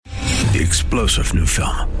The explosive new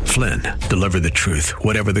film, Flynn, deliver the truth,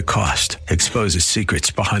 whatever the cost, exposes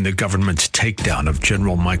secrets behind the government's takedown of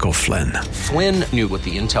General Michael Flynn. Flynn knew what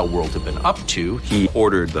the intel world had been up to. He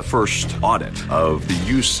ordered the first audit of the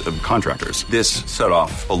use of contractors. This set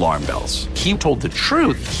off alarm bells. He told the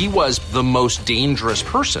truth. He was the most dangerous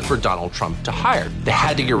person for Donald Trump to hire. They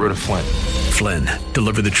had to get rid of Flynn. Flynn,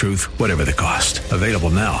 deliver the truth, whatever the cost. Available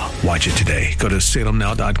now. Watch it today. Go to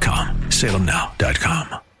salemnow.com.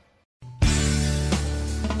 salemnow.com.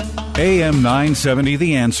 AM 970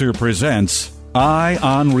 The Answer presents Eye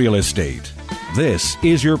on Real Estate. This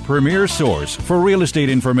is your premier source for real estate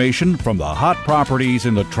information, from the hot properties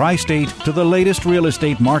in the tri-state to the latest real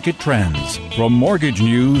estate market trends. From mortgage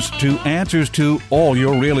news to answers to all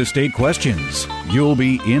your real estate questions. You'll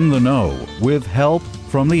be in the know with help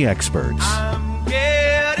from the experts. I'm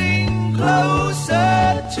getting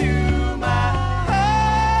closer to my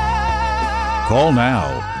heart. Call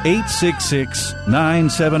now.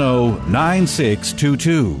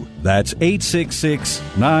 866-970-9622. That's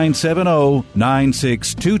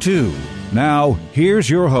 866-970-9622. Now, here's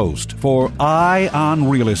your host for Eye on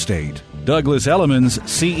Real Estate, Douglas Elliman's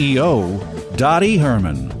CEO, Dottie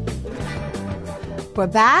Herman. We're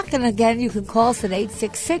back, and again, you can call us at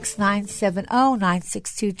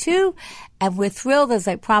 866-970-9622. And we're thrilled, as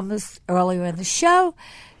I promised earlier in the show,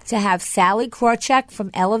 to have Sally Korchak from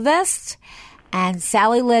Ellevest. And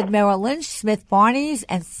Sally led Merrill Lynch, Smith Barney's,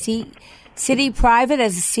 and Citi Private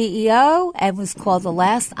as a CEO, and was called the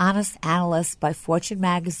last honest analyst by Fortune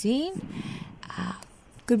magazine.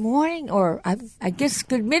 Good morning, or I guess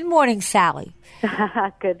good mid-morning, Sally.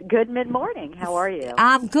 Good mid-morning. How are you?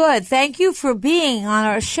 I'm good. Thank you for being on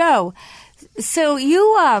our show. So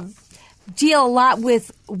you deal a lot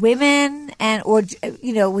with women,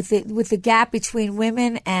 with the gap between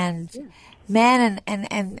women and men,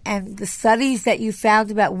 and the studies that you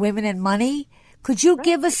found about women and money. Could you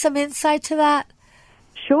give us some insight to that?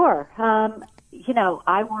 Sure.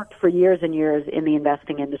 I worked for years and years in the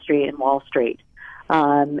investing industry in Wall Street. It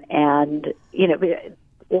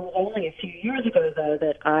was only a few years ago, though,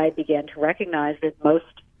 that I began to recognize that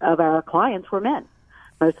most of our clients were men.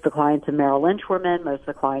 Most of the clients of Merrill Lynch were men. Most of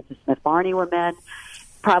the clients of Smith Barney were men.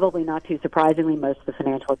 Probably not too surprisingly, most of the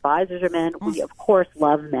financial advisors are men. We, of course,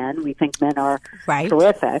 love men. We think men are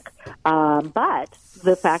terrific. But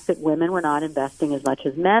the fact that women were not investing as much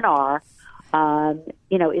as men are,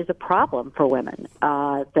 is a problem for women.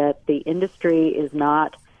 That the industry is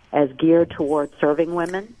not as geared towards serving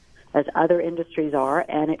women as other industries are,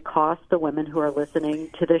 and it costs the women who are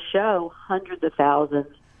listening to the show hundreds of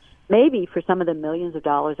thousands, maybe for some of them millions of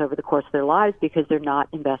dollars over the course of their lives, because they're not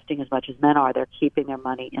investing as much as men are. They're keeping their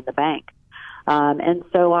money in the bank. And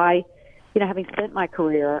so I, having spent my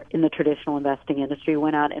career in the traditional investing industry,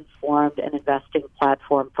 went out and formed an investing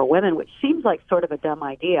platform for women, which seems like sort of a dumb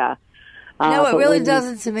idea. No, it really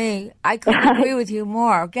doesn't to me. I couldn't agree with you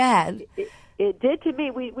more. Go ahead. It did to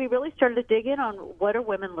me. We really started to dig in on what are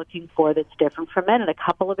women looking for that's different from men. And a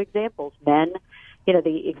couple of examples. Men,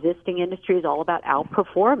 the existing industry is all about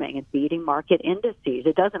outperforming and beating market indices.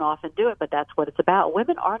 It doesn't often do it, but that's what it's about.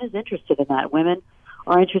 Women aren't as interested in that. Women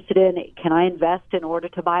are interested in, can I invest in order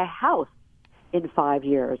to buy a house in 5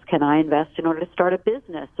 years? Can I invest in order to start a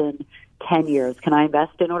business in 10 years? Can I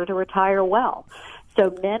invest in order to retire well?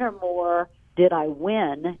 So men are more, did I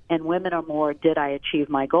win? And women are more, did I achieve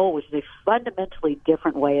my goal? Which is a fundamentally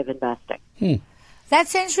different way of investing.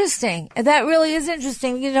 That's interesting. That really is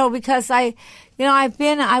interesting, because I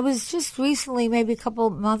was just recently, maybe a couple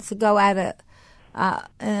of months ago, at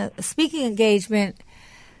a speaking engagement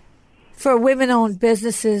for women-owned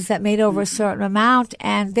businesses that made over a certain amount,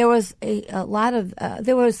 and there was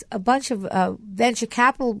a bunch of venture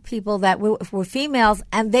capital people that were females,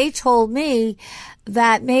 and they told me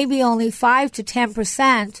that maybe only 5 to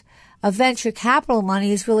 10% of venture capital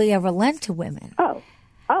money is really ever lent to women.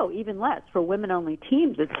 Oh, even less. For women-only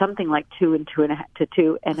teams, it's something like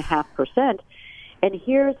 2.5%. And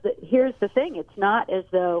here's the thing: it's not as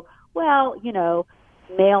though,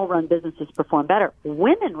 male-run businesses perform better.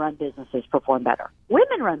 Women-run businesses perform better.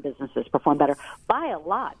 Women-run businesses perform better by a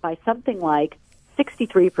lot, by something like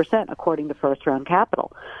 63%, according to First Round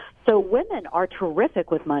Capital. So women are terrific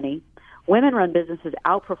with money. Women-run businesses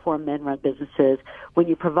outperform men-run businesses. When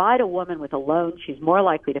you provide a woman with a loan, she's more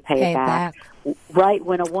likely to pay it back. Right?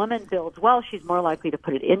 When a woman builds wealth, she's more likely to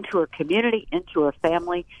put it into her community, into her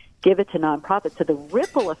family, give it to nonprofits. So the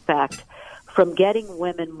ripple effect from getting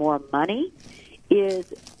women more money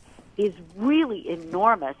is really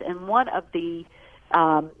enormous, and one of the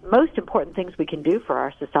most important things we can do for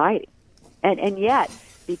our society. And yet,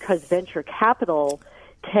 because venture capital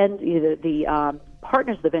tends,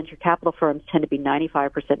 partners of the venture capital firms tend to be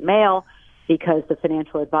 95% male, because the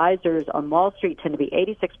financial advisors on Wall Street tend to be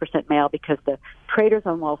 86% male, because the traders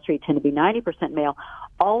on Wall Street tend to be 90% male.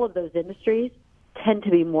 All of those industries tend to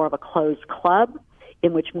be more of a closed club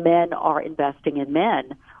in which men are investing in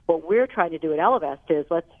men. What we're trying to do at Ellevest is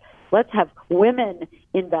let's have women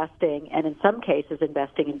investing, and in some cases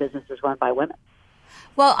investing in businesses run by women.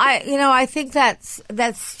 Well, I think that's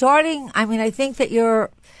starting. I mean, I think that you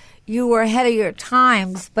were ahead of your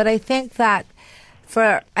times, but I think that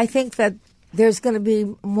there's going to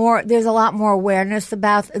be more. There's a lot more awareness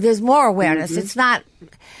about. There's more awareness. It's not,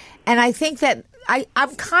 and I think that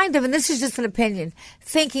I'm kind of, and this is just an opinion,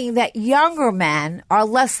 thinking that younger men are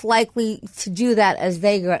less likely to do that as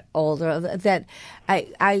they get older. That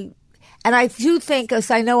and I do think,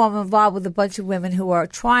 because I know I'm involved with a bunch of women who are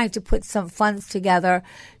trying to put some funds together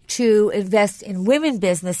to invest in women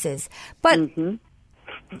businesses. But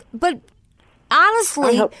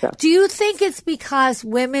honestly, so. Do you think it's because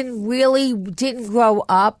women really didn't grow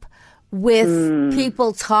up with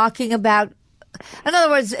people talking about? In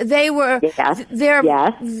other words, they were. Yes. They're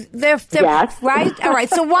Yes. right. All right.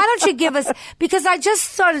 So why don't you give us? Because I just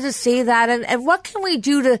started to see that, and what can we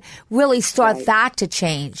do to really start that to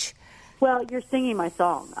change? Well, you're singing my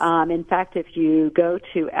song. In fact, if you go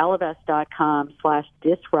to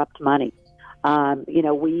ellevest.com/disruptmoney,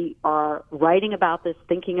 we are writing about this,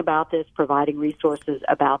 thinking about this, providing resources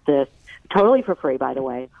about this, totally for free, by the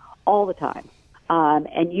way, all the time.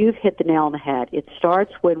 And you've hit the nail on the head. It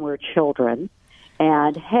starts when we're children.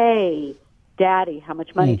 And, hey, Daddy, how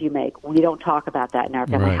much money do you make? We don't talk about that in our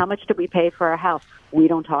family. Right. How much do we pay for our house? We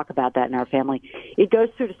don't talk about that in our family. It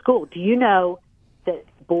goes through to school. Do you know that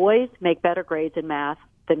boys make better grades in math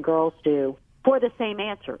than girls do for the same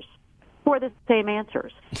answers?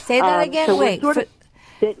 Say that again. So Wait. That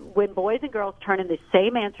when boys and girls turn in the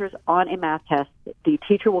same answers on a math test, the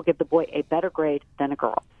teacher will give the boy a better grade than a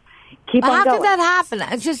girl. Keep on How going. could that happen?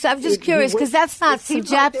 I'm just curious, because that's not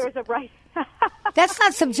subjective. That's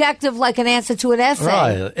not subjective like an answer to an essay.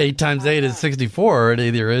 Right. 8 times 8 is 64. It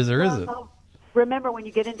either is or isn't. Remember when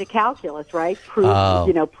you get into calculus, right? Prove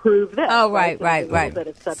this. Oh, right. A little bit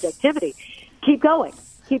of subjectivity. Keep going.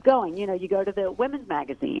 You go to the women's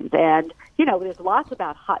magazines, and, there's lots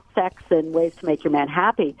about hot sex and ways to make your man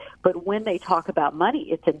happy. But when they talk about money,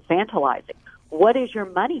 it's infantilizing. What is your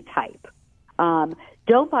money type?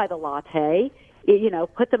 Don't buy the latte.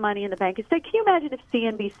 Put the money in the bank instead. Can you imagine if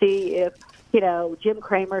CNBC, Jim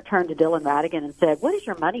Cramer turned to Dylan Ratigan and said, "What is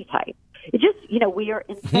your money type?" It just, we are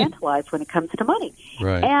infantilized when it comes to money.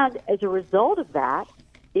 Right. And as a result of that,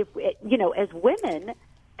 as women,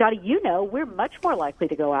 Dottie, we're much more likely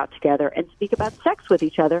to go out together and speak about sex with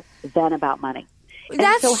each other than about money.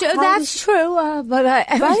 That's true. That's true.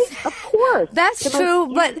 Right? Of course. That's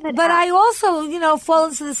true. But I also, fall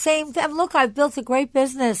into the same thing. Look, I've built a great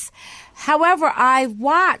business. However, I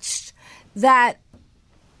watched that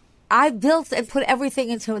I built and put everything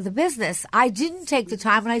into the business. I didn't take the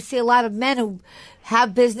time, and I see a lot of men who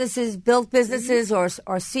have businesses, built businesses, or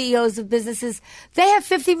CEOs of businesses. They have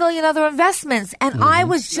 50 million other investments, and I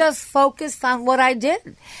was just focused on what I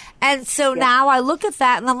did. And so now I look at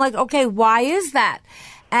that, and I'm like, okay, why is that?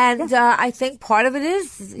 And I think part of it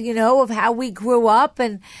is, of how we grew up,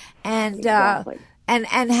 and Exactly.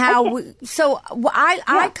 And how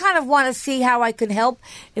I kind of want to see how I can help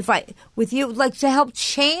with you, like, to help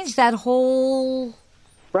change that whole.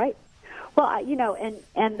 Right. Well,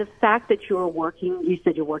 and the fact that you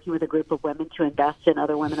said you're working with a group of women to invest in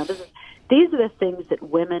other women in business. These are the things that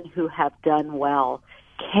women who have done well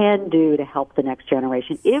can do to help the next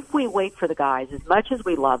generation. If we wait for the guys, as much as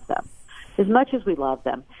we love them,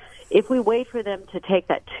 if we wait for them to take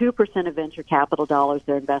that 2% of venture capital dollars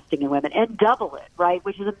they're investing in women and double it, right,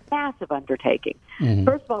 which is a massive undertaking.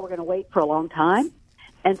 First of all, we're going to wait for a long time.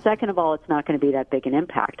 And second of all, it's not going to be that big an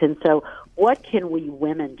impact. And so what can we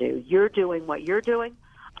women do? You're doing what you're doing.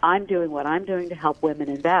 I'm doing what I'm doing to help women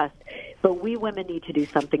invest. But we women need to do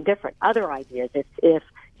something different. Other ideas, if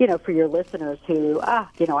for your listeners who, I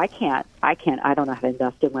don't know how to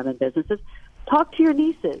invest in women businesses, talk to your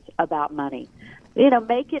nieces about money.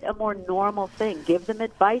 Make it a more normal thing. Give them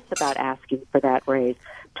advice about asking for that raise.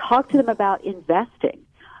 Talk to them about investing.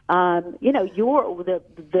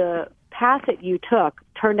 The path that you took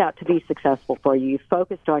turned out to be successful for you. You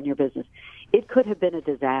focused on your business. It could have been a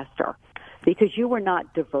disaster because you were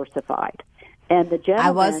not diversified. And the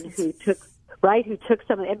gentleman who took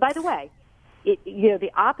some, and by the way,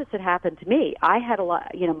 the opposite happened to me. I had a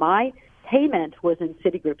lot, my payment was in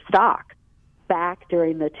Citigroup stock. back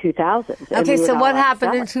during the 2000s. Okay, so what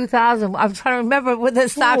happened in 2000? I'm trying to remember, were the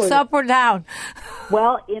stocks up or down?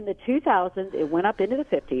 Well, in the 2000s, it went up into the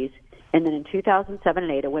 50s, and then in 2007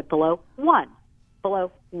 and 8, it went below 1.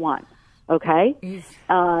 Okay?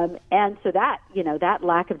 And so that, that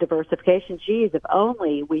lack of diversification, geez, if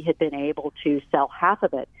only we had been able to sell half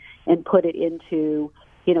of it and put it into,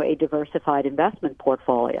 a diversified investment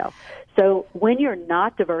portfolio. So when you're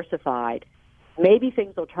not diversified, maybe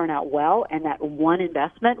things will turn out well, and that one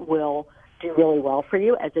investment will do really well for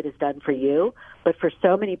you, as it has done for you. But for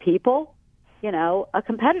so many people, a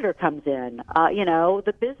competitor comes in,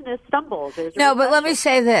 the business stumbles. No, but let me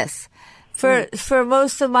say this. For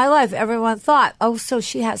most of my life, everyone thought, oh, so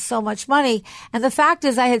she has so much money. And the fact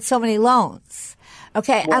is I had so many loans.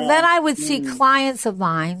 Okay. Yeah. And then I would see clients of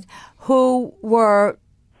mine who were,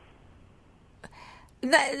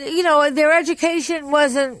 their education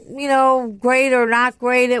wasn't, great or not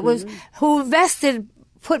great. It was who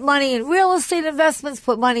put money in real estate investments,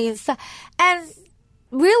 put money in stuff, and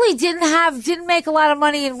really didn't make a lot of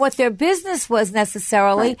money in what their business was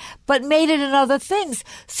necessarily, but made it in other things.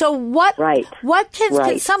 So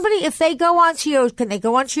can somebody, if they go onto your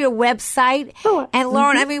website and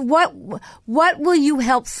learn? I mean, what will you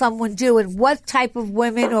help someone do, and what type of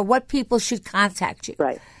women or what people should contact you?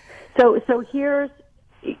 Right. So here's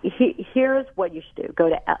what you should do. Go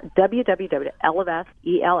to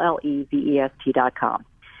www.ellevest.com.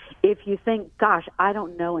 If you think, gosh, I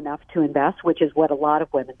don't know enough to invest, which is what a lot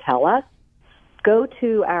of women tell us, go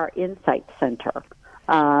to our Insight Center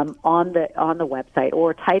on the website,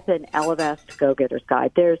 or type in Ellevest Go-Getter's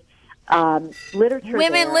Guide. There's literature.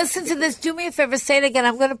 Women, there. Listen to this. Do me a favor. Say it again.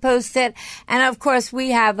 I'm going to post it. And, of course,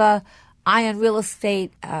 we have a Ion Real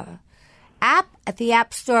Estate app at the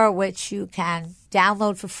App Store, which you can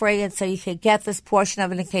download for free, and so you can get this portion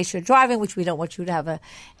of it in case you're driving, which we don't want you to have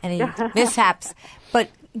any mishaps.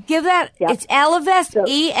 But give that. Yep. It's Ellevest, so,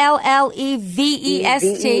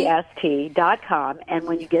 ELLEVEST.com. And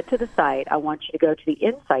when you get to the site, I want you to go to the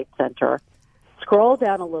Insight Center. Scroll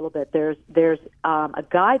down a little bit. There's a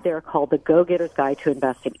guide there called the Go-Getter's Guide to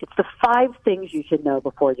Investing. It's the 5 things you should know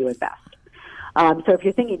before you invest. So if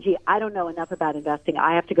you're thinking, gee, I don't know enough about investing,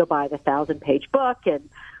 I have to go buy the 1,000-page book and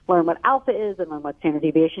learn what alpha is and learn what standard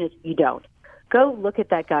deviation is, you don't. Go look at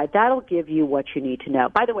that guide. That'll give you what you need to know.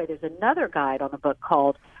 By the way, there's another guide on the book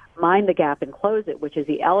called Mind the Gap and Close It, which is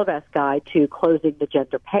the Ellevest guide to closing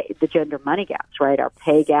the gender money gaps, right? Our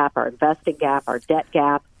pay gap, our investing gap, our debt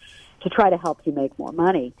gap, to try to help you make more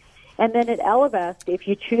money. And then at Ellevest, if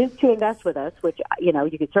you choose to invest with us, which, you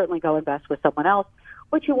can certainly go invest with someone else,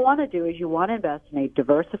 what you want to do is you want to invest in a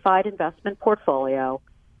diversified investment portfolio,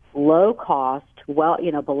 low cost,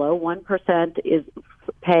 below 1% is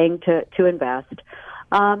paying to invest.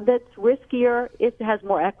 That's riskier. It has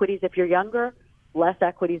more equities if you're younger, less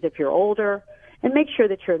equities if you're older, and make sure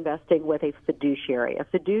that you're investing with a fiduciary. A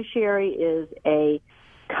fiduciary is a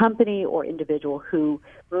company or individual who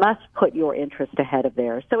must put your interest ahead of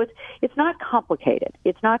theirs. So it's not complicated.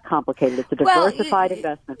 It's a diversified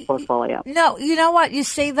investment portfolio. No, you know what? You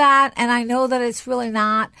say that, and I know that it's really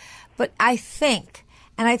not, but I think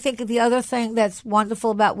the other thing that's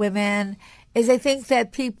wonderful about women is I think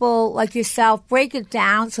that people like yourself break it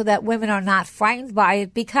down so that women are not frightened by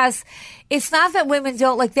it, because it's not that women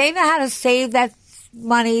don't, they know how to save that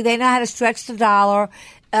money. They know how to stretch the dollar.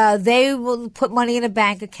 They will put money in a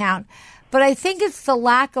bank account. But I think it's the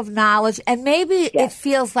lack of knowledge, and maybe it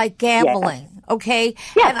feels like gambling, okay?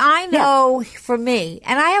 Yes. And I know for me,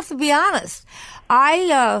 and I have to be honest,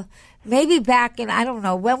 maybe back in, I don't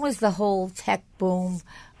know, when was the whole tech boom?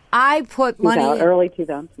 I put money early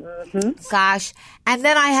 2000s. Mm-hmm. Gosh. And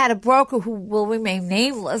then I had a broker who will remain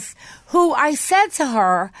nameless, who I said to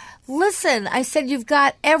her, listen, I said, you've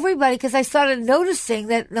got everybody, because I started noticing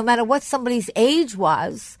that no matter what somebody's age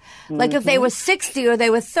was, like if they were 60 or they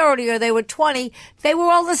were 30 or they were 20, they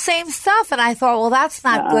were all the same stuff. And I thought, well, that's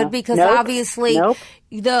not good, because obviously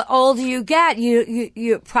the older you get,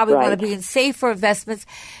 you probably want to be in safer investments.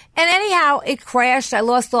 And anyhow, it crashed. I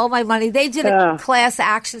lost all my money. They did a class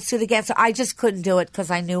action suit against her. I just couldn't do it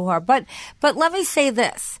because I knew her. But let me say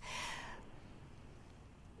this.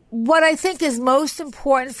 What I think is most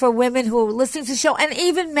important for women who are listening to the show, and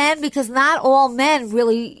even men, because not all men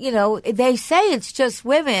really, they say it's just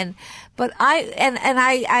women, but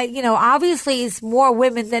I obviously it's more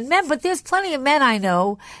women than men, but there's plenty of men I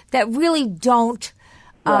know that really don't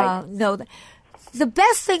know that. The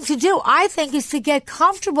best thing to do, I think, is to get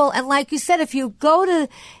comfortable. And like you said, if you go to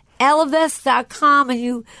Ellevest.com and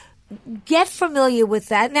you get familiar with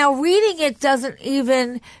that. Now, reading it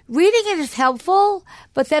is helpful,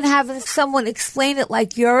 but then having someone explain it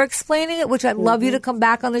like you're explaining it, which I'd love you to come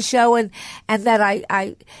back on the show and that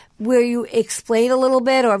I where you explain a little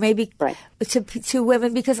bit, or maybe to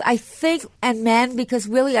women, because I think, and men, because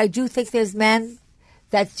really I do think there's men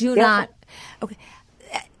that do not. Okay.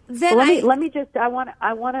 Then let me just. I want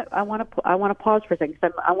to pause for a second.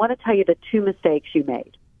 I want to tell you the two mistakes you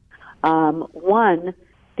made. One,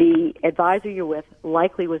 the advisor you're with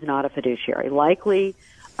likely was not a fiduciary. Likely,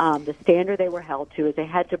 the standard they were held to is they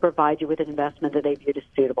had to provide you with an investment that they viewed as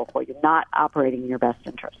suitable for you, not operating in your best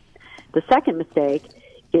interest. The second mistake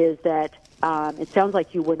is that it sounds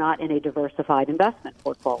like you were not in a diversified investment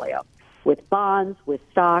portfolio with bonds, with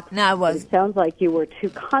stocks. No, I wasn't. It sounds like you were too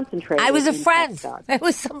concentrated. I was a in friend. stocks, It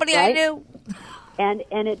was somebody right? I knew. And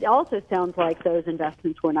it also sounds like those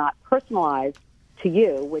investments were not personalized to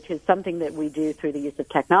you, which is something that we do through the use of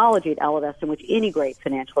technology at Ellevest, and which any great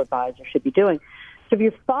financial advisor should be doing. So if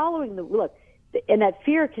you're following and that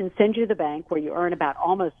fear can send you to the bank where you earn about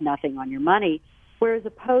almost nothing on your money, whereas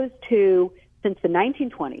opposed to since the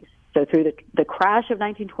 1920s, so through the crash of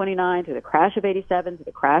 1929, through the crash of 87, through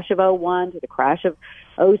the crash of 01, to the crash of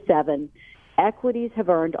 07, equities have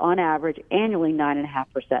earned on average annually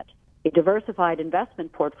 9.5%. A diversified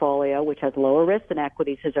investment portfolio, which has lower risk than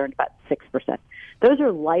equities, has earned about 6%. Those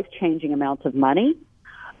are life-changing amounts of money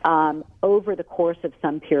over the course of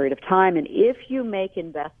some period of time. And if you make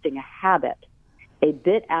investing a habit, a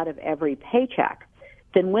bit out of every paycheck,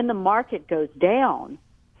 then when the market goes down,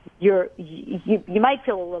 you might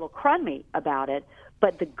feel a little crummy about it,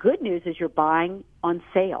 but the good news is you're buying on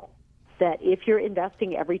sale. That if you're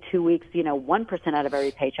investing every 2 weeks, 1% out of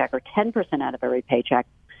every paycheck or 10% out of every paycheck,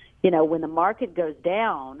 when the market goes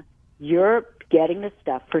down, you're getting the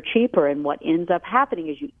stuff for cheaper. And what ends up happening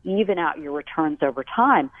is you even out your returns over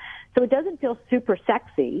time. So it doesn't feel super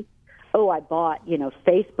sexy. Oh, I bought,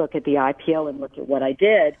 Facebook at the IPO and look at what I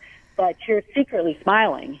did. But you're secretly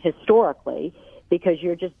smiling historically because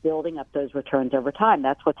you're just building up those returns over time.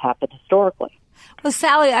 That's what's happened historically. Well,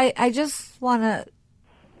 Sally, I just want to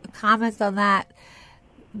comment on that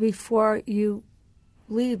before you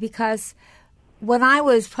leave, because when I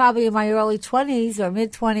was probably in my early 20s or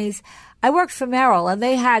mid-20s, I worked for Merrill, and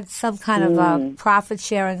they had some kind of a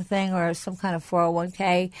profit-sharing thing or some kind of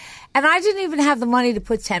 401k, and I didn't even have the money to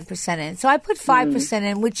put 10% in. So I put 5%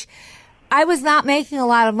 in, which I was not making a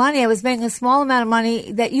lot of money. I was making a small amount of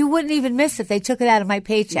money that you wouldn't even miss if they took it out of my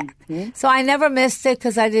paycheck. So I never missed it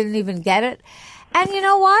because I didn't even get it. And you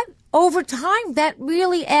know what? Over time, that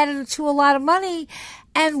really added to a lot of money.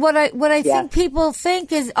 And what I think people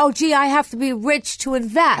think is, oh, gee, I have to be rich to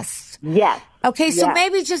invest. Yes. Okay, so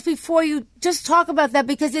maybe just before you just talk about that,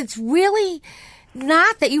 because it's really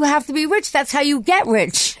not that you have to be rich. That's how you get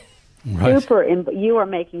rich. Right. You are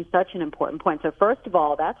making such an important point. So first of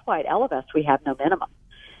all, that's why at Ellevest we have no minimum.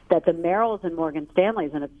 That the Merrills and Morgan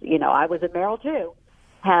Stanleys, and it's, I was at Merrill too,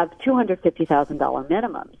 have $250,000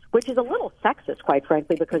 minimums, which is a little sexist, quite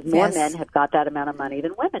frankly, because more men have got that amount of money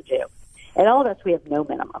than women do. At Ellevest, we have no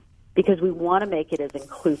minimum because we want to make it as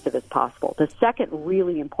inclusive as possible. The second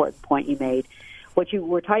really important point you made, what you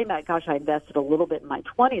were talking about, gosh, I invested a little bit in my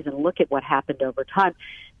 20s and look at what happened over time.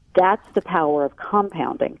 That's the power of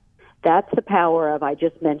compounding. That's the power of, I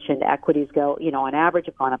just mentioned, equities go, on average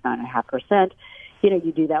have gone up 9.5%.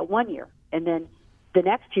 You do that 1 year. And then the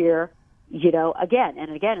next year, again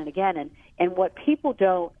and again and again. And what people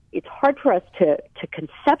don't, it's hard for us to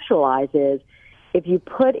conceptualize is if you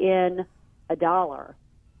put in $1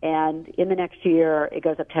 and in the next year it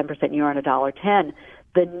goes up 10% and you earn $1.10,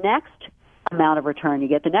 the next amount of return you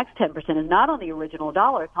get, the next 10% is not on the original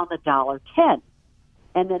dollar, it's on the $1.10.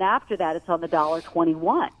 And then after that, it's on the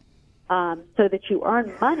 $1.21. So that you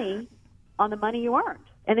earn money on the money you earned.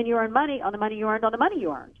 And then you earn money on the money you earned on the money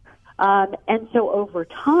you earned. And so over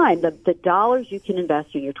time, the dollars you can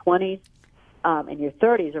invest in your 20s and your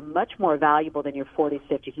 30s are much more valuable than your 40s,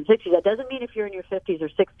 50s, and 60s. That doesn't mean if you're in your 50s or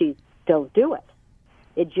 60s, don't do it.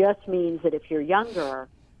 It just means that if you're younger,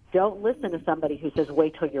 don't listen to somebody who says,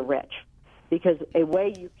 wait till you're rich. Because a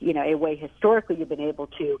way historically you've been able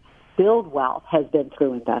to build wealth has been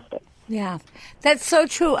through investing. Yeah, that's so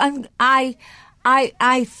true. I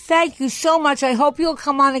thank you so much. I hope you'll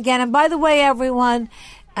come on again. And by the way, everyone,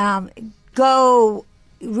 just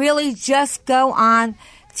go on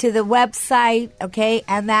to the website, okay?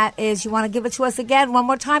 And that is, you want to give it to us again one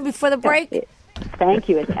more time before the break? Thank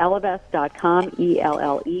you. It's Ellevest.com,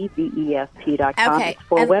 ELLEVEST.com. Okay. It's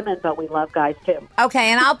for women, but we love guys too.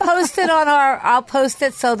 Okay, and I'll post it I'll post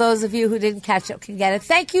it so those of you who didn't catch it can get it.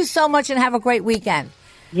 Thank you so much and have a great weekend.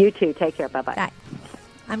 You too. Take care. Bye-bye. Bye.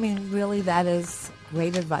 I mean, really, that is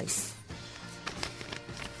great advice.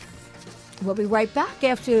 We'll be right back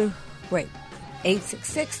after break.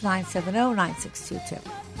 866-970-9622.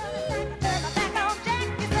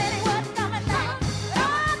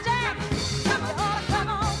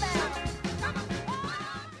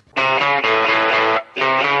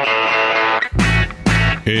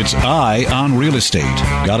 It's Eye on Real Estate.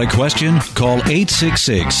 Got a question? Call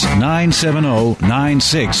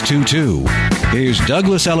 866-970-9622. Here's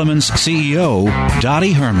Douglas Elliman's CEO,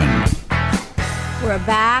 Dottie Herman. We're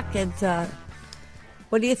back, and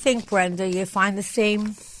what do you think, Brenda? You find the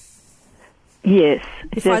same? Yes,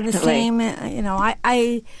 You find the definitely. same?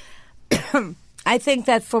 I I think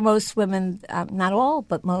that for most women, not all,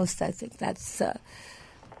 but most, I think that's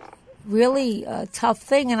really a tough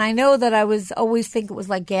thing. And I know that I was always think it was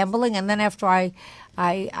like gambling, and then after I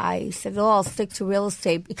said, "Oh, I'll stick to real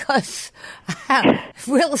estate," because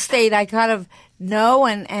real estate I kind of know,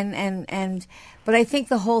 and but I think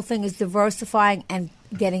the whole thing is diversifying and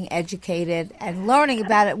getting educated and learning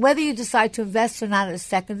about it. Whether you decide to invest or not is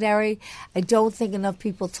secondary. I don't think enough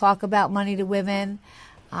people talk about money to women.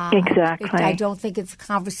 Exactly. I don't think it's a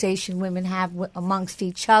conversation women have amongst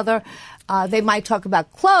each other. They might talk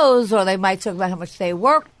about clothes, or they might talk about how much they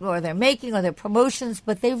work, or they're making, or their promotions,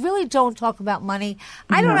 but they really don't talk about money.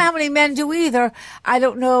 I don't know how many men do either. I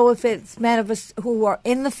don't know if it's men of us who are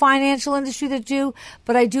in the financial industry that do,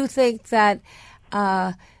 but I do think that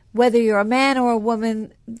whether you're a man or a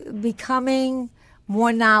woman, becoming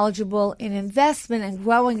more knowledgeable in investment and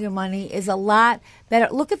growing your money is a lot better.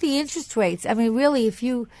 Look at the interest rates. I mean, really, if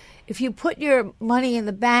you put your money in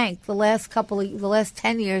the bank the last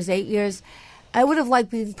 10 years, 8 years, I would have liked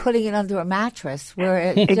been putting it under a mattress where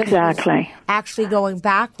it Exactly. was actually going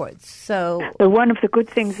backwards. So, But one of the good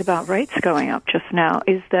things about rates going up just now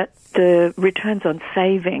is that the returns on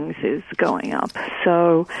savings is going up.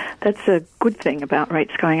 So that's a good thing about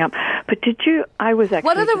rates going up. But I was actually...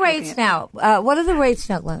 what are the rates now? What are the rates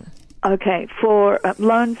now, Glenn? Okay, for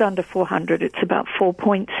loans under 400, it's about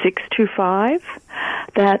 4.625.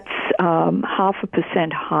 That's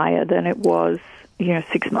 0.5% higher than it was,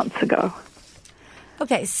 6 months ago.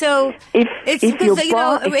 Okay, so If it's your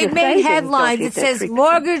because, if it your made savings headlines. don't It hit that says 3%.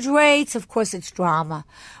 mortgage rates, of course it's drama.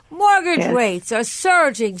 Mortgage Yes. rates are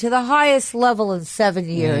surging to the highest level in 7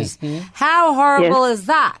 years. How horrible is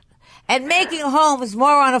that? And making homes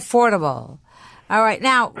more unaffordable. All right,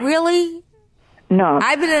 now, really? No.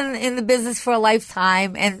 I've been in the business for a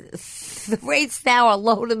lifetime, and the rates now are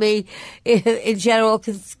low to me in general,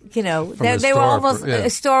 because, they were almost,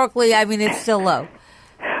 historically, I mean, it's still low.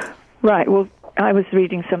 Right, well, I was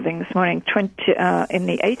reading something this morning. In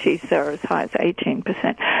the 80s, they were as high as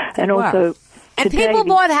 18%. And also, and today, people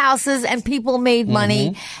bought houses, and people made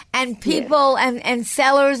money, and people and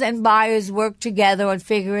sellers and buyers worked together and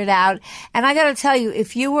figure it out. And I got to tell you,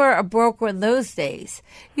 if you were a broker in those days,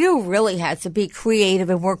 you really had to be creative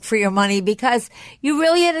and work for your money, because you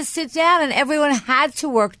really had to sit down, and everyone had to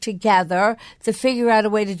work together to figure out a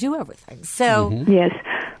way to do everything. So Yes.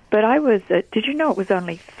 But I was, did you know it was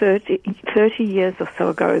only 30 years or so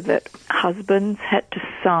ago that husbands had to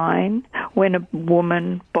sign when a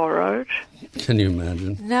woman borrowed? Can you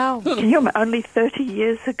imagine? no. Can you imagine? Only 30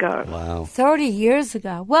 years ago. Wow. 30 years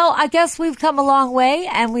ago. Well, I guess we've come a long way,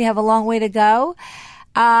 and we have a long way to go.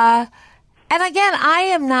 And again, I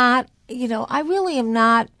am not, I really am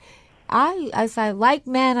not. As I like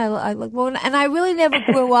men, I like women, and I really never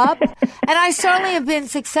grew up. And I certainly have been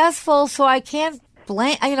successful, so I can't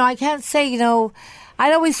blame, I can't say,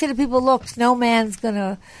 I'd always say to people, look, no man's going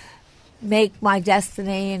to make my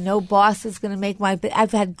destiny, and no boss is going to make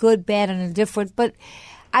I've had good, bad, and indifferent, but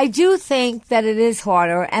I do think that it is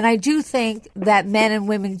harder, and I do think that men and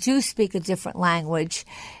women do speak a different language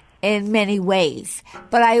in many ways.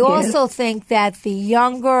 But I also think that the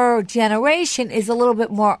younger generation is a little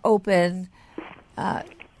bit more open, a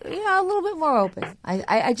little bit more open.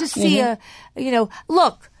 I just see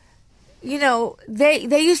look,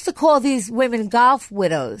 they used to call these women golf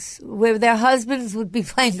widows, where their husbands would be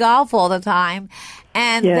playing golf all the time,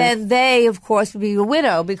 and then they, of course, would be a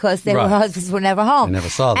widow because their husbands were never home. I never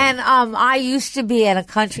saw that. And I used to be at a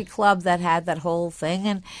country club that had that whole thing,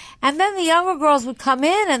 and then the younger girls would come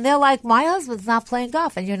in, and they're like, my husband's not playing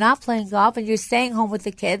golf, and you're not playing golf, and you're staying home with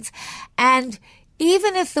the kids. And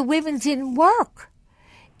even if the women didn't work,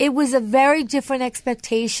 it was a very different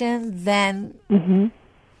expectation than...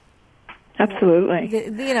 Absolutely.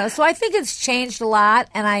 So I think it's changed a lot,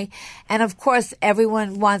 and of course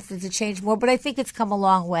everyone wants it to change more, but I think it's come a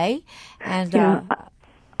long way. And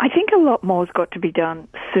I think a lot more has got to be done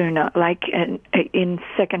sooner, like in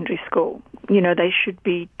secondary school. they should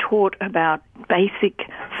be taught about basic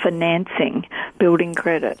financing, building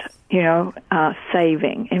credit,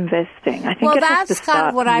 saving, investing. I think well, it has to that's kind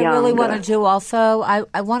of what I younger. really want to do also.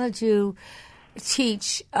 I wanted to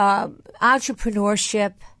teach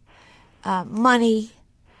entrepreneurship, money.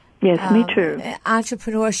 Yes, me too.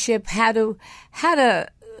 Entrepreneurship, how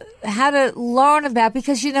to learn about,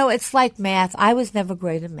 because it's like math. I was never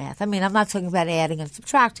great at math. I mean, I'm not talking about adding and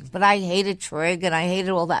subtracting, but I hated trig and I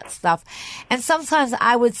hated all that stuff. And sometimes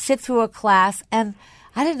I would sit through a class and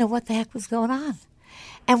I didn't know what the heck was going on.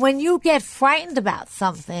 And when you get frightened about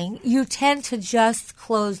something, you tend to just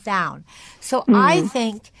close down. So I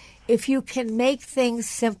think if you can make things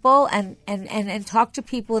simple and talk to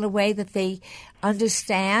people in a way that they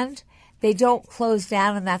understand, they don't close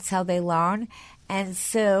down, and that's how they learn. And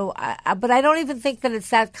so, but I don't even think that it's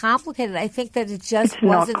that complicated. I think that it just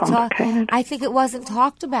wasn't complicated. I think it wasn't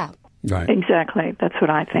talked about. Right. Exactly. That's what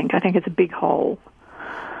I think. I think it's a big hole.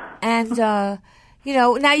 And,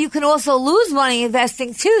 now you can also lose money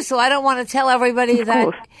investing too. So I don't want to tell everybody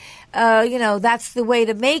that, that's the way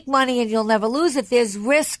to make money and you'll never lose it. There's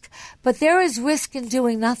risk, but there is risk in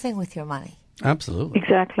doing nothing with your money. Absolutely.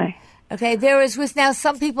 Exactly. Okay, there is risk. Now,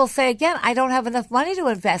 some people say, again, I don't have enough money to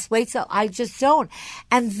invest. Wait till I just don't.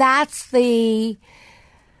 And that's the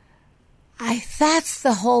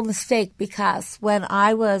whole mistake, because when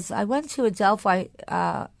I went to Adelphi,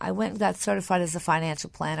 I went and got certified as a financial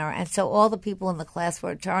planner. And so all the people in the class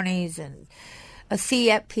were attorneys and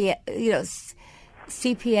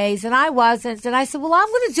CPAs, and I wasn't. And I said, well, I'm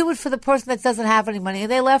going to do it for the person that doesn't have any money.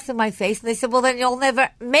 And they laughed in my face, and they said, well, then you'll never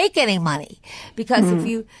make any money. Because if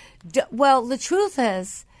you... Well, the truth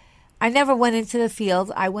is, I never went into the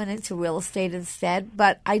field. I went into real estate instead,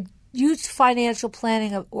 but I used financial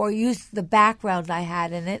planning or used the background I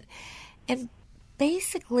had in it. And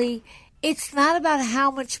basically, it's not about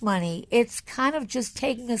how much money. It's kind of just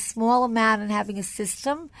taking a small amount and having a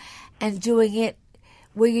system and doing it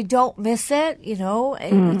where you don't miss it, it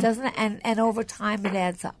doesn't, and over time it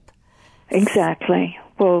adds up. Exactly.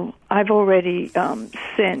 Well, I've already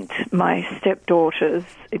sent my stepdaughters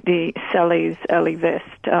the Sally's Early Vest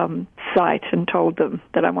site and told them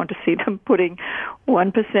that I want to see them putting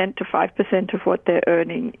 1% to 5% of what they're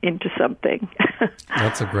earning into something.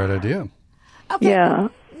 That's a great idea. Okay. Yeah.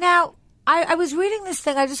 Now, I was reading this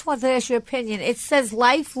thing. I just wanted to ask your opinion. It says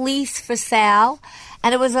life lease for sale,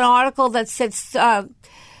 and it was an article that said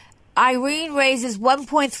Irene raises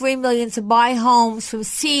 $1.3 million to buy homes from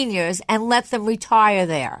seniors and let them retire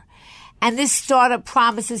there. And this startup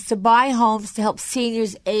promises to buy homes to help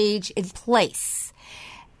seniors age in place.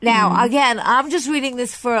 Now, again, I'm just reading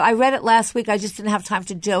this I read it last week. I just didn't have time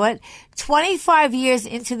to do it. 25 years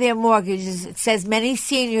into their mortgages, it says many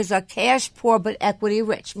seniors are cash poor but equity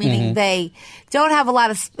rich, meaning they don't have a lot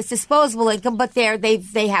of disposable income, but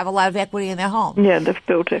they have a lot of equity in their home. Yeah, they've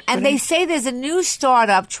built equity. And they say there's a new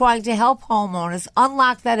startup trying to help homeowners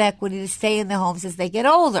unlock that equity to stay in their homes as they get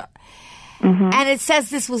older. And it says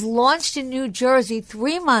this was launched in New Jersey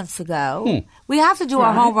 3 months ago. We have to do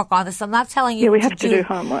our homework on this. I'm not telling you. Yeah, we have to do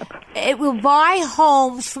homework. It will buy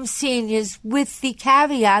homes from seniors with the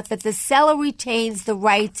caveat that the seller retains the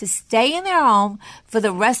right to stay in their home for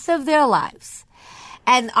the rest of their lives.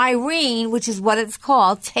 And Irene, which is what it's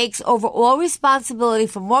called, takes over all responsibility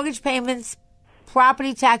for mortgage payments,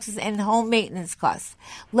 property taxes, and home maintenance costs,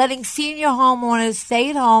 letting senior homeowners stay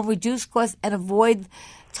at home, reduce costs, and avoid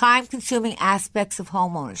time-consuming aspects of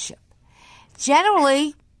home ownership.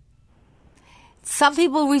 Generally, some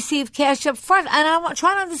people receive cash up front, and I'm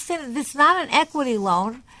trying to understand that this is not an equity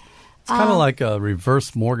loan. It's kind of like a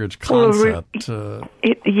reverse mortgage concept.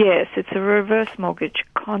 Yes, it's a reverse mortgage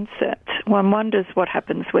concept. One wonders what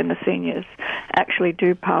happens when the seniors actually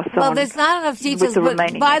do pass on. Well, there's not enough details, but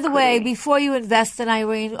by the way, before you invest in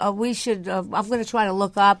Irene, we should, I'm going to try to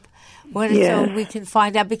look up so we can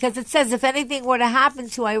find out, because it says if anything were to happen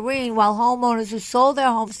to Irene while homeowners who sold their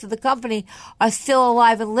homes to the company are still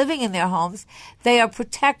alive and living in their homes, they are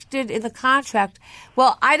protected in the contract.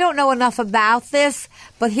 Well, I don't know enough about this,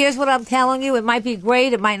 but here's what I'm telling you. It might be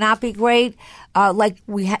great. It might not be great.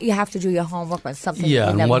 You have to do your homework on something. Yeah,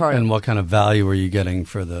 and what kind of value are you getting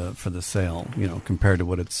for the sale? Compared to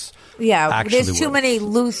what it's actually there's too worth. many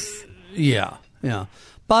loose. Yeah.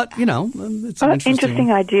 But, it's an interesting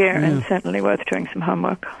idea and certainly worth doing some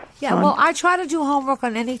homework. Yeah, well, I try to do homework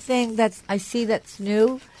on anything that I see that's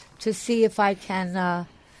new to see if I can add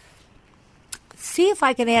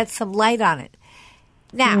some light on it.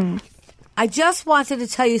 Now, I just wanted to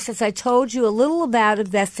tell you, since I told you a little about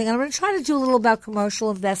investing, and I'm going to try to do a little about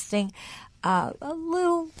commercial investing, a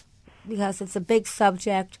little, because it's a big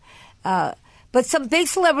subject. But some big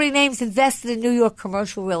celebrity names invested in New York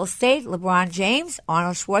commercial real estate: LeBron James,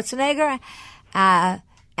 Arnold Schwarzenegger,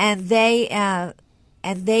 and they have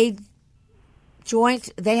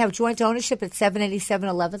joint ownership at 787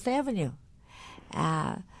 11th Avenue.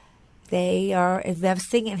 They are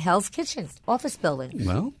investing in Hell's Kitchen office building.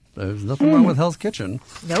 Well, there's nothing wrong with Hell's Kitchen.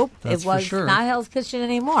 Nope, That's it was for sure. not Hell's Kitchen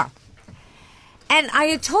anymore. And I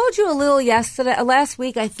had told you a little last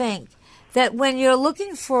week, I think, that when you're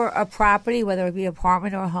looking for a property, whether it be an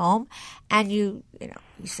apartment or a home, and you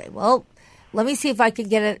say, well, let me see if I can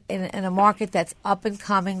get it in a market that's up and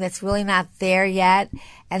coming, that's really not there yet.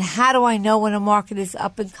 And how do I know when a market is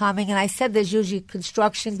up and coming? And I said there's usually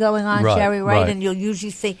construction going on, Right, Jerry, right? right. And you'll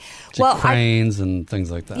usually think, Cranes and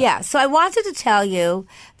things like that. Yeah, so I wanted to tell you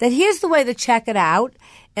that here's the way to check it out,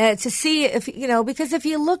 to see if, because if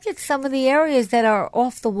you look at some of the areas that are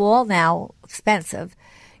off the wall now, expensive,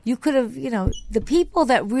 you could have, the people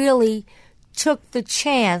that really took the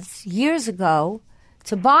chance years ago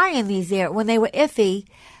to buy in these areas when they were iffy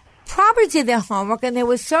probably did their homework, and there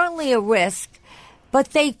was certainly a risk, but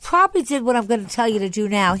they probably did what I'm going to tell you to do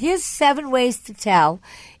now. Here's 7 ways to tell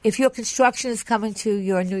if your construction is coming to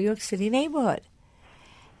your New York City neighborhood.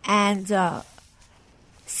 And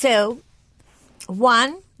so,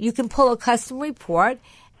 1, you can pull a custom report,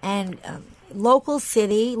 and Localized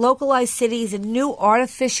City is a new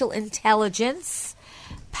artificial intelligence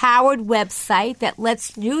powered website that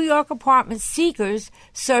lets New York apartment seekers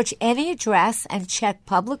search any address and check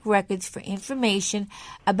public records for information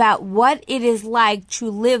about what it is like to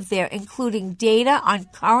live there, including data on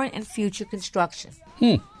current and future construction.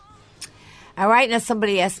 All right, now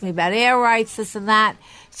somebody asked me about air rights, this and that.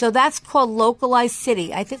 So that's called Localized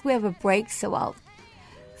City. I think we have a break, so I'll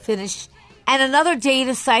finish. And another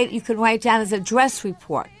data site you can write down is Address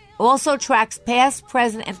Report. Also tracks past,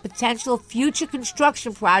 present, and potential future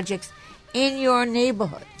construction projects in your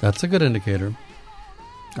neighborhood. That's a good indicator.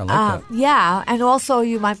 I like that. Yeah, and also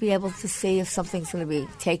you might be able to see if something's going to be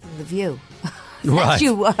taking the view Right. that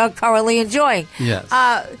you are currently enjoying. Yes.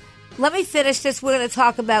 Let me finish this. We're going to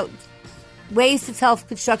talk about ways to tell if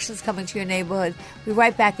construction is coming to your neighborhood. We'll be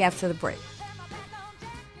right back after the break.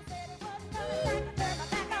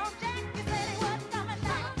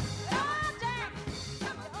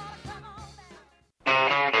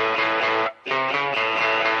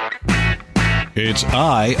 It's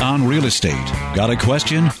Eye on Real Estate. Got a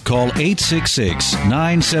question? Call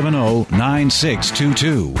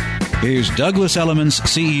 866-970-9622. Here's Douglas Elliman's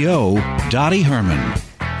CEO, Dottie Herman.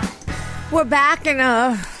 We're back,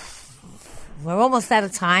 and we're almost out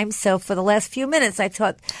of time. So for the last few minutes, I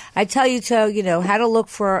thought I'd tell you to, how to look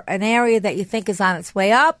for an area that you think is on its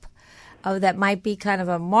way up, that might be kind of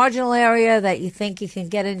a marginal area that you think you can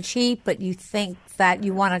get in cheap, but you think that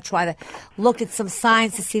you want to try to look at some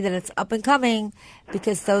signs to see that it's up and coming,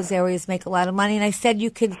 because those areas make a lot of money. And I said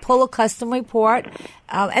you can pull a custom report.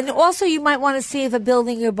 And also you might want to see if a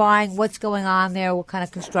building you're buying, what's going on there, what kind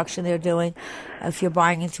of construction they're doing, if you're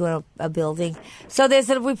buying into a building. So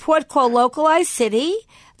there's a report called Localized City.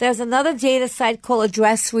 There's another data site called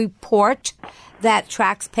Address Report that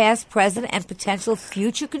tracks past, present, and potential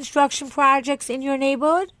future construction projects in your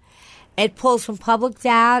neighborhood. It pulls from public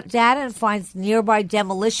data and finds nearby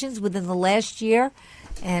demolitions within the last year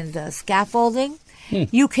and scaffolding.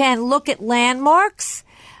 You can look at landmarks.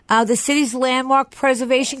 The city's Landmark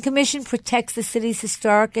Preservation Commission protects the city's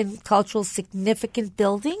historic and cultural significant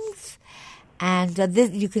buildings. And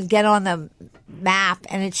you can get on the map,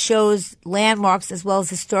 and it shows landmarks as well as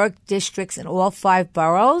historic districts in all 5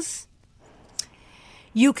 boroughs.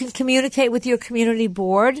 You can communicate with your community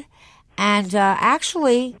board. And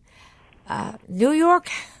actually, New York,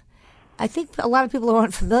 I think a lot of people are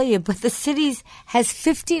unfamiliar, but the city has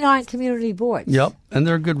 59 community boards. Yep, and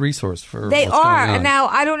they're a good resource for They what's are. going on. And now,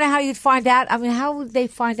 I don't know how you'd find out. I mean, how would they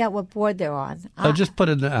find out what board they're on? Just put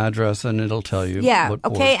in the address, and it'll tell you. Yeah, what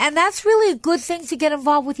board. okay. And that's really a good thing to get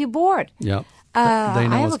involved with your board. Yep. They know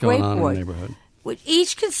have what's a great going on board. in the neighborhood.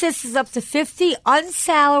 Each consists of up to 50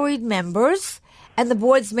 unsalaried members, and the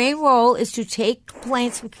board's main role is to take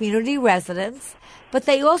complaints from community residents, but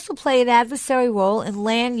they also play an adversary role in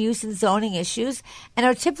land use and zoning issues and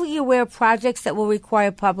are typically aware of projects that will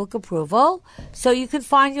require public approval. So you can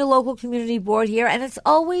find your local community board here, and it's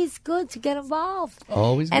always good to get involved.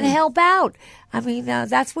 Always and good. help out. I mean,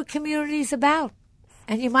 that's what community is about.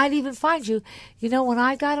 And you might even find when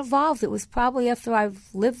I got involved, it was probably after I've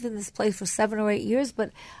lived in this place for 7 or 8 years,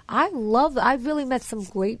 but I've really met some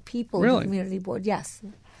great people in the community board. Yes,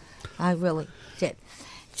 I really did.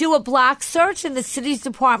 Do a block search, and the city's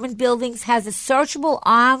department buildings has a searchable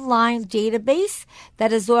online database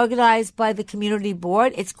that is organized by the community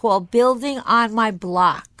board. It's called Building on My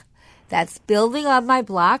Block. That's Building on My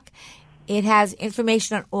Block. It has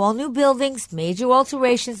information on all new buildings, major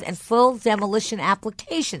alterations, and full demolition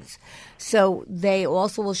applications. So they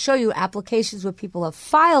also will show you applications where people have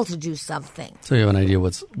filed to do something. So you have an idea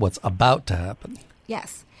what's about to happen.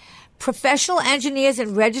 Yes. Professional engineers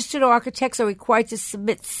and registered architects are required to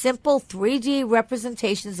submit simple 3D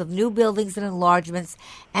representations of new buildings and enlargements,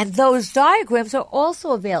 and those diagrams are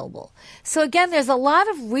also available. So again, there's a lot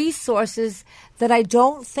of resources that I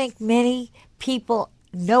don't think many people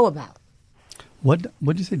know about. What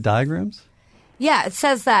did you say, diagrams? Yeah, it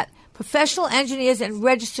says that professional engineers and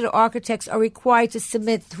registered architects are required to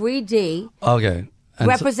submit 3D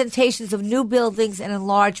representations of new buildings and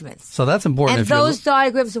enlargements. So that's important. And those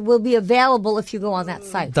diagrams will be available if you go on that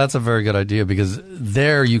site. That's a very good idea, because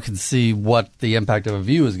there you can see what the impact of a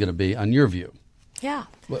view is going to be on your view. Yeah.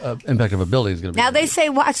 Impact of a building is going to be. Now, they say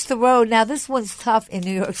watch the road. Now, this one's tough in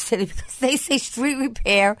New York City because they say street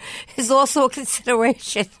repair is also a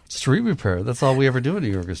consideration. Street repair? That's all we ever do in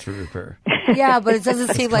New York is street repair. Yeah, but it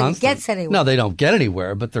doesn't seem like it gets anywhere. No, they don't get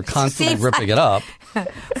anywhere, but they're constantly ripping it up.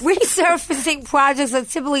 Resurfacing projects are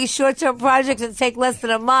typically short-term projects and take less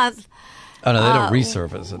than a month. Oh, no, they don't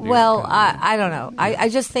resurface it. Well, I don't know. I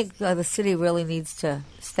just think the city really needs to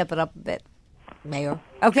step it up a bit, Mayor.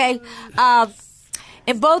 Okay?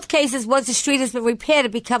 In both cases, once a street has been repaired,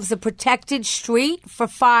 it becomes a protected street for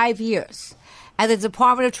 5 years. And the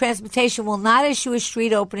Department of Transportation will not issue a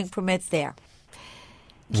street opening permit there.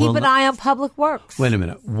 Keep an eye on Public Works. Wait a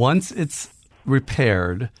minute. Once it's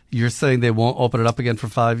repaired, you're saying they won't open it up again for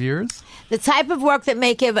 5 years? The type of work that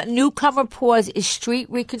may give a newcomer pause is street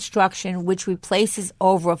reconstruction, which replaces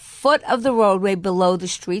over a foot of the roadway below the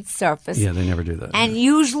street's surface. Yeah, they never do that. And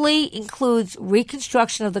usually includes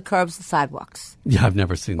reconstruction of the curbs and sidewalks. Yeah, I've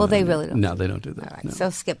never seen that. Well, they really don't. No, they don't do that. All right, no. so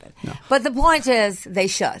skip it. No. But the point is, they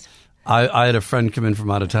should. I had a friend come in from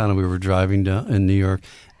out of town, and we were driving in New York,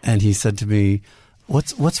 and he said to me,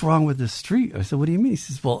 What's wrong with this street? I said, what do you mean? He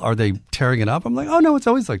says, well, are they tearing it up? I'm like, oh, no, it's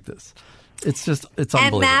always like this. It's unbelievable.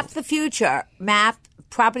 And map the future. Map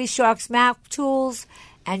Property Shark's map tools,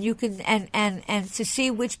 and you can and to see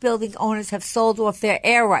which building owners have sold off their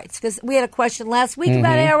air rights. Because we had a question last week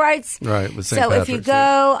about air rights. Right, with St. So Patrick's, if you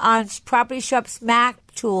go on Property Shark's map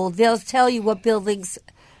tool, they'll tell you what buildings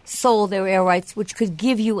sold their air rights, which could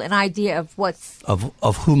give you an idea of what's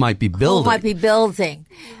of who might be building. Who might be building.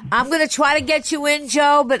 I'm going to try to get you in,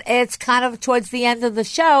 Joe, but it's kind of towards the end of the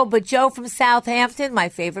show. But Joe from Southampton, my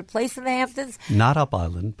favorite place in the Hamptons. Not Up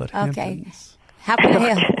Island, but Hamptons. Okay. Happy to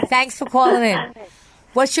hear. Thanks for calling in.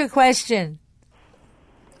 What's your question?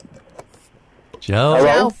 Joe?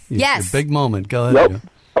 Hello? Yes. Your big moment. Go ahead. Yep.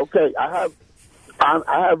 Okay, I have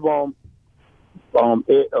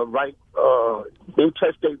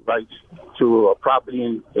intestate rights to a property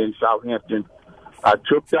in Southampton. I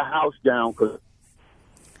took the house down because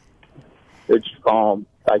it's on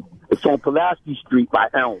Pulaski Street by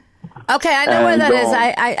Elm. Okay, I know where that is.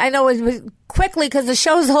 I know it quickly because the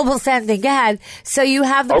show's almost ending. Go ahead. So you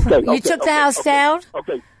have you took the house down?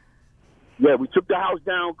 Okay. Yeah, we took the house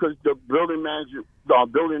down because the building manager,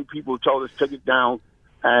 building people told us to take it down,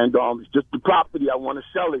 and it's just the property. I want to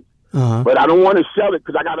sell it. But I don't want to sell it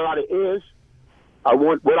because I got a lot of heirs.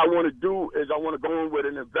 What I want to do is I want to go in with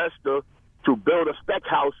an investor to build a spec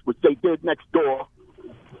house, which they did next door,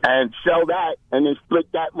 and sell that, and then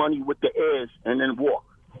split that money with the heirs, and then walk.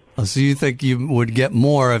 Oh, so you think you would get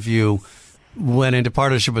more if you went into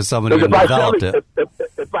partnership with somebody and developed it?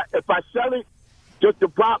 If I sell it, just the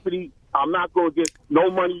property, I'm not going to get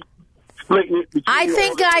no money. I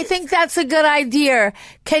think that's a good idea.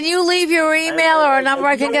 Can you leave your email or a number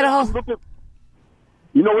I can get a hold?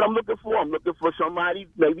 You know what I'm looking for? I'm looking for somebody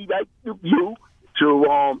maybe like you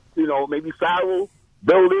to maybe Farrell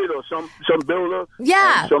build it or some builder.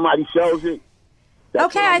 Yeah. Somebody sells it.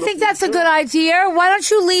 Okay, I think that's a good idea. Why don't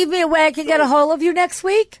you leave me a way I can get a hold of you next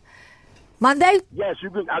week? Monday? Yes, you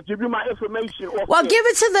can. I'll give you my information. Well, give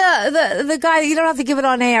it to the guy. You don't have to give it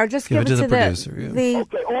on air. Just give it to the producer. Yeah.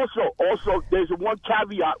 Okay. Also, there's one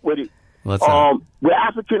caveat with it. What's that? We're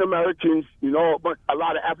African Americans. But a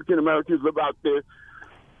lot of African Americans live out there.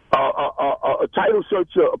 A title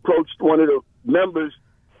searcher approached one of the members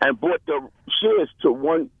and bought the shares to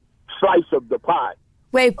one slice of the pie.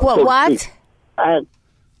 Wait, what? And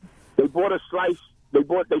they bought a slice. They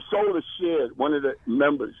sold a share. One of the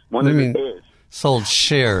members, heirs. Sold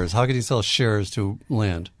shares. How could he sell shares to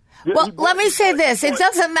land? Well, let me say this. It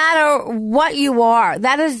doesn't matter what you are.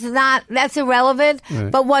 That's irrelevant.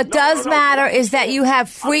 Right. But what does matter is that you have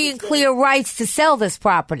free and clear rights to sell this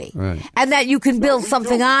property. Right. And that you can build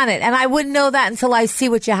something on it. And I wouldn't know that until I see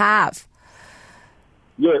what you have.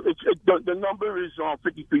 Yeah, the number is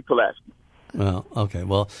 53 Pulaski. Well, okay.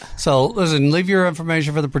 Well, so listen, leave your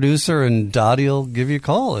information for the producer, and Dottie will give you a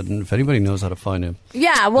call. And if anybody knows how to find him,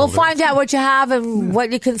 yeah, we'll find out what you have and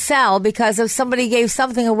what you can sell. Because if somebody gave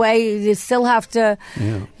something away, you still have to,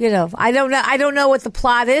 I don't know what the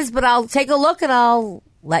plot is, but I'll take a look and I'll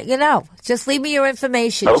let you know. Just leave me your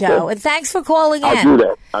information, Okay. Joe. And thanks for calling in. I'll do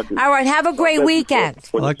that. All right, have a great weekend.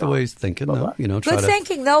 I like the way he's thinking. Though, try Good to,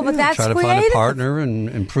 thinking, though, but that's try to creative. find a partner and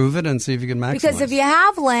improve it and see if you can maximize. Because if you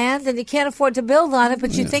have land and you can't afford to build on it,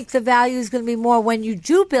 but you think the value is going to be more when you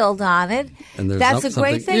do build on it, And there's that's a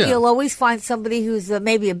great something- thing. yeah. You'll always find somebody who's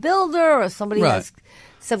maybe a builder or somebody who Right. has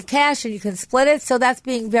some cash and you can split it. So that's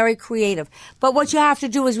being very creative. But what you have to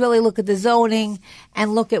do is really look at the zoning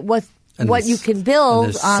and look at what you can build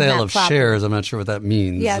and the on sale that of property. shares. I'm not sure what that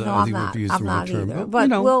means. Yeah, no, I I'm think not. we've used I'm the wrong not term, either. but,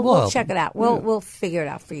 But we'll we'll help check him. it out. We'll figure it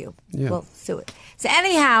out for you. Yeah. We'll do it. So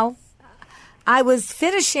anyhow, I was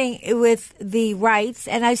finishing with the rights,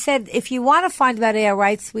 and I said if you want to find about air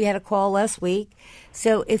rights, we had a call last week.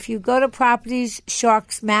 So if you go to Properties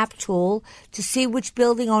Shark's map tool to see which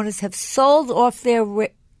building owners have sold off their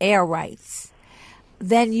air rights,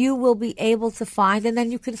 then you will be able to find, and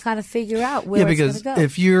then you can kind of figure out where it's going to go.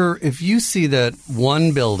 if you see that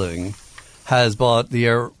one building has bought the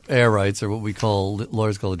air rights, or what we call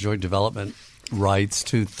lawyers call joint development rights,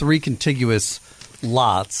 to 3 contiguous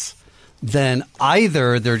lots, then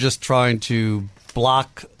either they're just trying to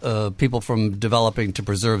block people from developing to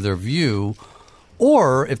preserve their view,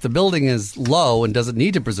 or if the building is low and doesn't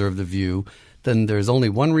need to preserve the view, then there's only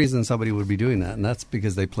one reason somebody would be doing that, and that's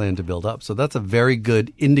because they plan to build up. So that's a very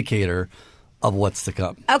good indicator of what's to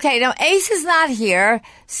come. Okay, now Ace is not here,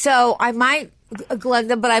 so I might,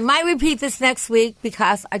 Glenda, but I might repeat this next week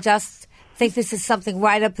because I just think this is something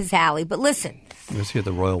right up his alley. But listen. Let's hear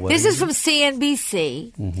the royal wedding. This is from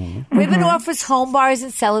CNBC. Ribbon offers home buyers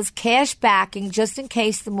and sellers cash backing just in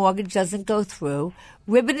case the mortgage doesn't go through.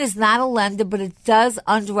 Ribbon is not a lender, but it does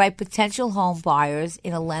underwrite potential home buyers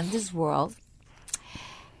in a lender's world.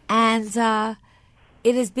 And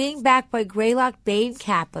it is being backed by Greylock Bain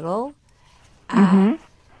Capital.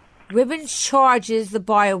 Ribbon charges the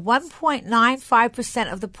buyer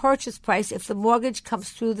 1.95% of the purchase price if the mortgage comes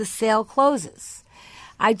through the sale closes.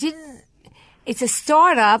 It's a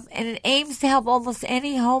startup, and it aims to help almost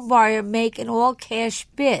any home buyer make an all-cash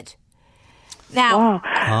bid. Now,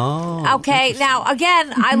 okay, now,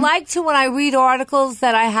 again, I like to, when I read articles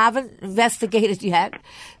that I haven't investigated yet,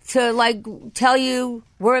 to, tell you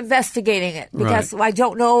we're investigating it because I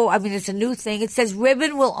don't know. I mean, it's a new thing. It says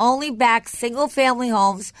Ribbon will only back single-family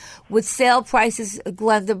homes with sale prices,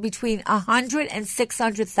 Glenda, between $100,000 and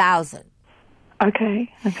 $600,000.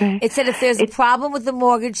 Okay. It said if there's a problem with the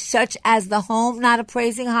mortgage, such as the home not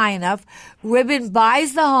appraising high enough, Ribbon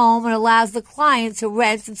buys the home and allows the client to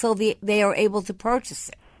rent until they are able to purchase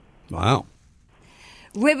it. Wow.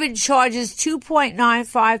 Ribbon charges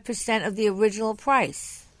 2.95% of the original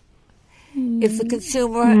price. If the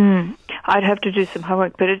consumer... I'd have to do some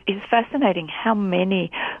homework, but it is fascinating how many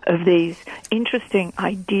of these interesting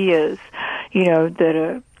ideas,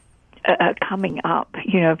 that are coming up,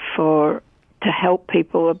 to help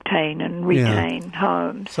people obtain and retain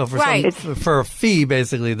homes. So for a fee,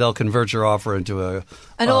 basically, they'll convert your offer into a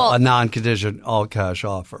non-condition all-cash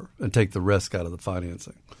offer and take the risk out of the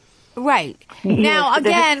financing. Right. Now,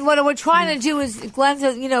 again, what we're trying to do is,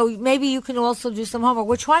 Glenda, maybe you can also do some homework.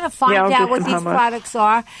 We're trying to find out what these products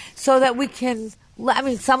are so that we can... I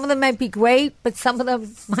mean, some of them might be great, but some of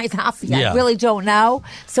them might not be. I really don't know.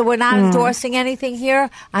 So we're not endorsing anything here.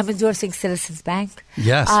 I'm endorsing Citizens Bank.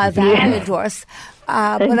 Yes. I endorse.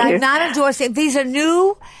 But I'm not endorsing. These are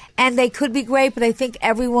new, and they could be great, but I think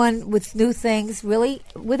everyone with new things, really,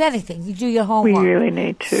 with anything, you do your homework. We really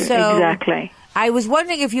need to. Exactly. I was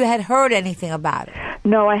wondering if you had heard anything about it.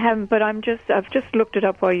 No, I haven't, but I've just looked it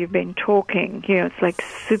up while you've been talking. It's like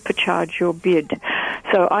supercharge your bid.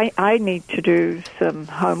 So I need to do some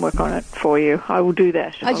homework on it for you. I will do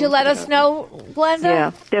that. Would you let us know, Glenda?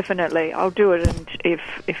 Yeah, definitely. I'll do it, and if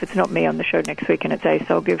it's not me on the show next week and it's Ace,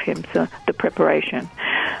 I'll give him the preparation.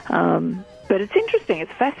 But it's interesting.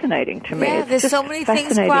 It's fascinating to me. Yeah, there's so many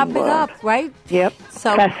things cropping up, right? Yep.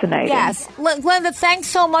 So fascinating. Yes. Glenda, thanks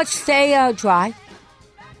so much. Stay dry.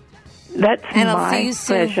 That's I'll see you my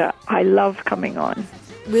soon. pleasure. I love coming on.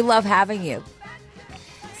 We love having you.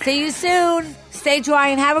 See you soon. Stay dry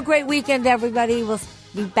and have a great weekend, everybody. We'll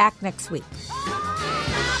be back next week.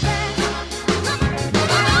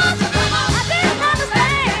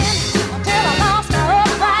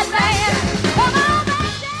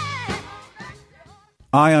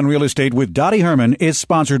 Eye on Real Estate with Dottie Herman is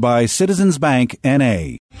sponsored by Citizens Bank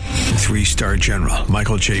N.A. 3-star General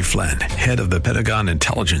Michael J. Flynn, head of the Pentagon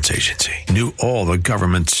Intelligence Agency, knew all the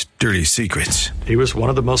government's dirty secrets. He was one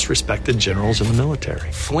of the most respected generals in the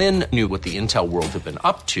military. Flynn knew what the intel world had been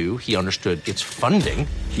up to. He understood its funding.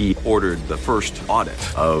 He ordered the first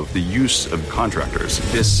audit of the use of contractors.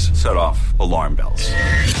 This set off alarm bells.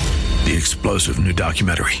 The explosive new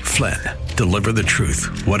documentary, Flynn, Deliver the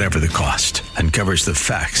Truth, Whatever the Cost, uncovers the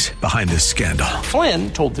facts behind this scandal.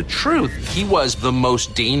 Flynn told the truth. He was the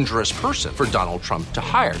most dangerous person for Donald Trump to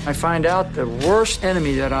hire. I find out the worst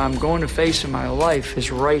enemy that I'm going to face in my life is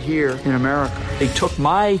right here in America. They took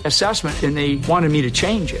my assessment and they wanted me to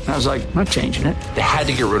change it. And I was like, I'm not changing it. They had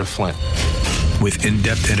to get rid of Flynn. With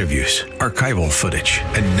in-depth interviews, archival footage,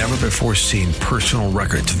 and never-before-seen personal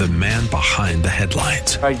records of the man behind the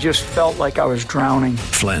headlines. I just felt like I was drowning.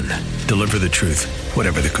 Flynn, Deliver the Truth,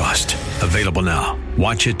 Whatever the Cost. Available now.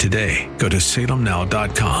 Watch it today. Go to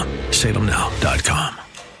salemnow.com. salemnow.com.